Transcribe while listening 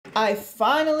I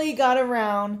finally got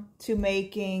around to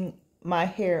making my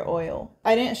hair oil.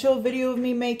 I didn't show a video of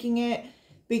me making it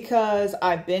because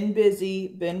I've been busy,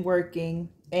 been working,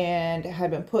 and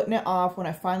had been putting it off when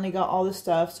I finally got all the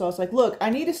stuff. So I was like, look, I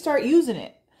need to start using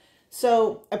it.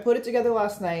 So I put it together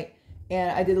last night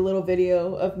and I did a little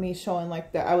video of me showing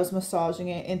like that I was massaging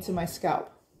it into my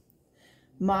scalp.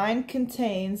 Mine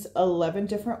contains 11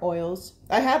 different oils.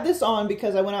 I have this on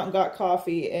because I went out and got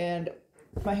coffee and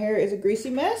my hair is a greasy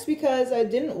mess because I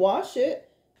didn't wash it.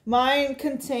 Mine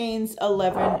contains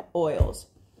 11 oils.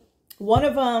 One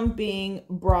of them being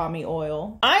Brahmi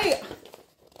oil. I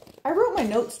wrote my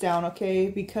notes down, okay,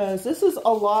 because this is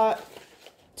a lot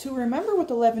to remember with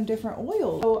 11 different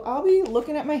oils. So I'll be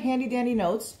looking at my handy dandy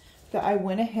notes that I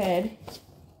went ahead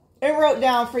and wrote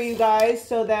down for you guys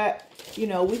so that, you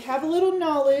know, we have a little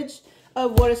knowledge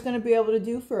of what it's going to be able to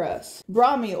do for us.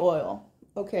 Brahmi oil,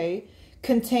 okay,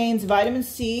 contains vitamin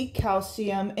C,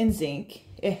 calcium, and zinc.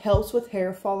 It helps with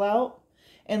hair fallout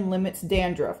and limits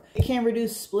dandruff. It can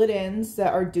reduce split ends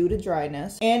that are due to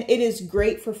dryness, and it is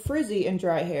great for frizzy and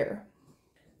dry hair.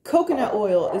 Coconut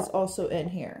oil is also in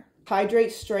here.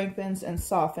 Hydrates, strengthens, and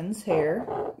softens hair,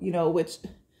 you know, which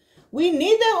we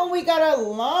need that when we got our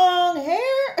long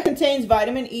hair. It contains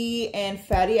vitamin E and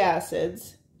fatty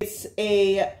acids. It's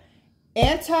a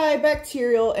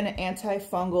antibacterial and an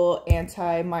antifungal,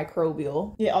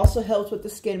 antimicrobial. It also helps with the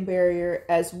skin barrier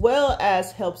as well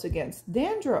as helps against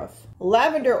dandruff.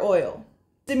 Lavender oil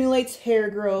stimulates hair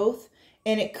growth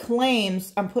and it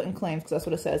claims, I'm putting claims because that's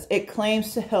what it says, it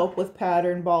claims to help with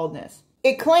pattern baldness.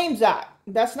 It claims that.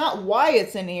 That's not why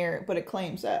it's in here, but it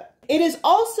claims that. It is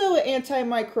also an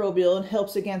antimicrobial and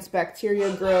helps against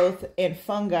bacteria growth and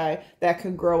fungi that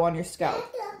could grow on your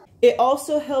scalp. It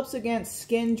also helps against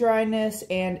skin dryness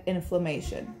and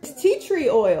inflammation. Tea tree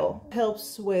oil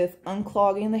helps with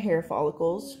unclogging the hair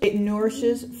follicles. It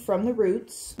nourishes from the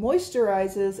roots,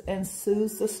 moisturizes, and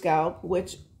soothes the scalp,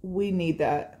 which we need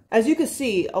that. As you can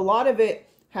see, a lot of it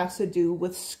has to do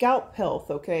with scalp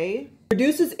health, okay?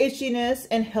 Reduces itchiness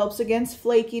and helps against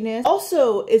flakiness.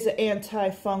 Also is an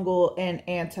antifungal and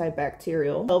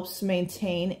antibacterial. Helps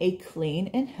maintain a clean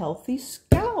and healthy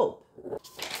scalp.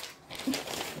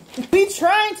 We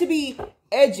trying to be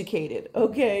educated,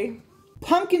 okay?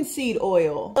 Pumpkin seed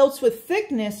oil helps with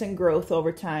thickness and growth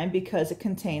over time because it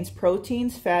contains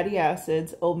proteins, fatty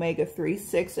acids, omega-3,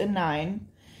 6, and 9,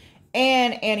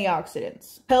 and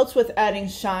antioxidants. Helps with adding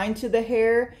shine to the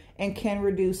hair and can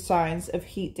reduce signs of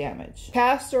heat damage.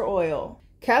 Castor oil.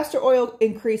 Castor oil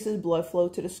increases blood flow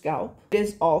to the scalp. It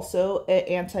is also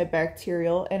an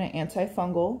antibacterial and an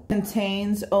antifungal.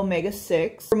 Contains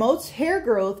omega-6. Promotes hair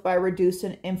growth by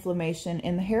reducing inflammation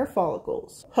in the hair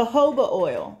follicles. Jojoba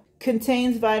oil.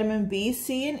 Contains vitamin B,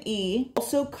 C, and E.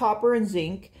 Also copper and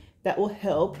zinc that will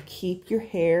help keep your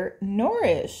hair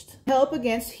nourished. Help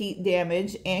against heat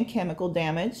damage and chemical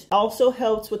damage. Also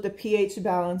helps with the pH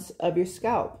balance of your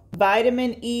scalp.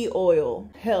 Vitamin E oil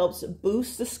helps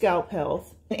boost the scalp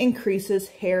health and increases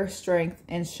hair strength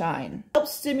and shine.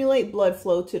 Helps stimulate blood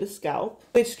flow to the scalp,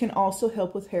 which can also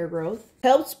help with hair growth.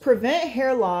 Helps prevent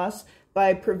hair loss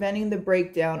by preventing the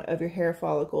breakdown of your hair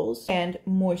follicles and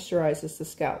moisturizes the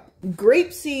scalp.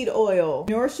 Grapeseed oil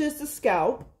nourishes the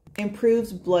scalp,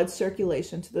 improves blood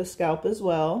circulation to the scalp as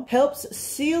well, helps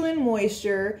seal in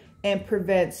moisture and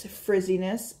prevents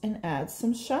frizziness and adds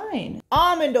some shine.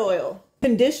 Almond oil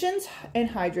conditions and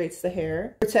hydrates the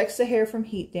hair, protects the hair from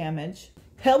heat damage,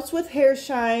 helps with hair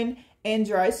shine and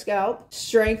dry scalp,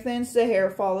 strengthens the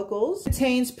hair follicles,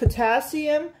 contains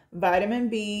potassium, vitamin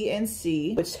B and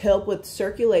C, which help with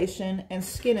circulation and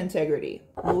skin integrity.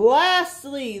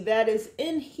 Lastly, that is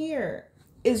in here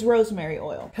is rosemary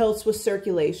oil. Helps with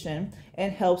circulation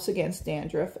and helps against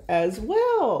dandruff as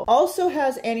well. Also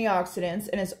has antioxidants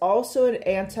and is also an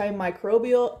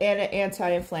antimicrobial and an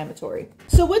anti-inflammatory.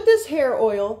 So with this hair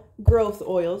oil, growth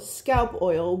oil, scalp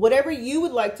oil, whatever you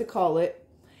would like to call it,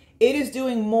 it is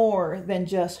doing more than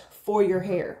just for your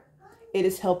hair. It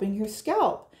is helping your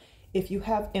scalp. If you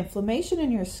have inflammation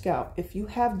in your scalp, if you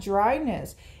have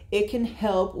dryness, it can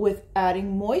help with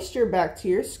adding moisture back to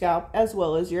your scalp as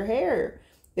well as your hair.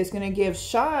 It's going to give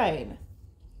shine.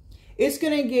 It's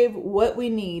going to give what we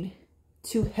need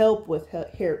to help with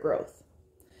hair growth.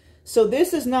 So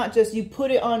this is not just you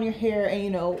put it on your hair and, you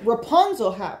know,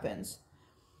 Rapunzel happens.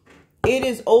 It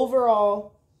is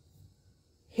overall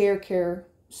hair care,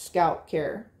 scalp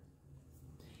care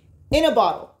in a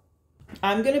bottle.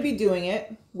 I'm going to be doing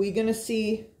it. We are going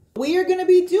to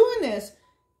be doing this,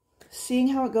 seeing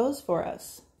how it goes for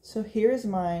us. So here's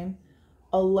mine,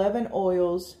 11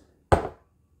 oils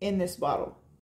in this bottle.